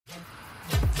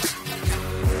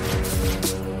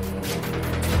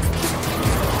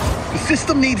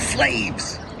system needs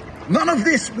slaves. None of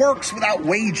this works without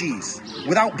wages,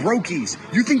 without brokies.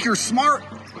 You think you're smart?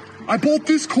 I bought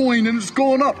this coin and it's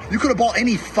gone up. You could have bought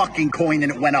any fucking coin and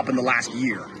it went up in the last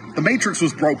year. The Matrix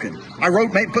was broken. I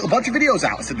put a bunch of videos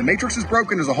out. I said the Matrix is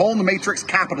broken. There's a hole in the Matrix.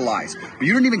 Capitalize. But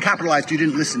you didn't even capitalize. You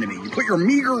didn't listen to me. You put your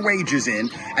meager wages in,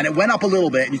 and it went up a little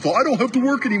bit. And you thought, I don't have to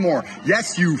work anymore.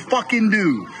 Yes, you fucking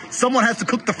do. Someone has to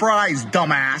cook the fries,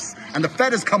 dumbass. And the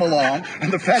Fed has come along,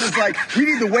 and the Fed is like, we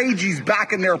need the wages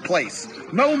back in their place.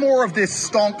 No more of this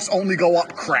stonks only go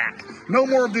up crap. No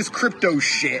more of this crypto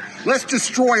shit. Let's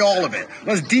destroy all of it.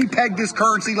 Let's depeg this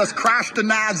currency. Let's crash the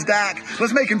NASDAQ.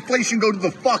 Let's make inflation go to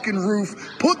the fucking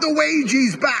roof. Put the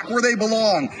wages back where they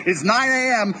belong. It's 9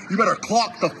 a.m. You better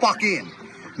clock the fuck in.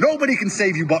 Nobody can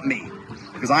save you but me.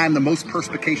 Because I am the most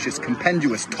perspicacious,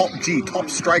 compendious, top G, top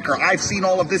striker. I've seen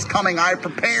all of this coming. I've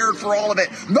prepared for all of it.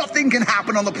 Nothing can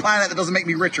happen on the planet that doesn't make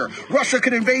me richer. Russia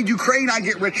can invade Ukraine, I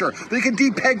get richer. They can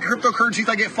depeg cryptocurrencies,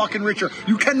 I get fucking richer.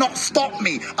 You cannot stop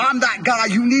me. I'm that guy.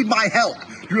 You need my help.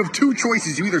 You have two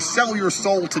choices. You either sell your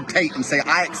soul to Tate and say,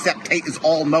 I accept Tate is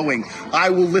all-knowing. I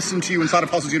will listen to you inside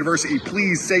of Hustles University.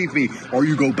 Please save me. Or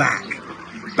you go back.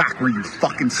 Back where you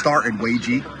fucking started,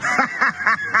 Wagey.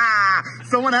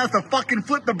 Someone has to fucking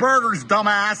flip the burgers,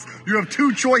 dumbass. You have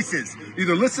two choices.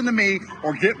 Either listen to me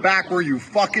or get back where you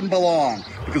fucking belong.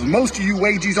 Because most of you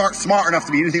wages aren't smart enough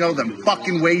to be anything other than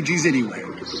fucking wages anyway.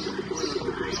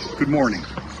 Good morning.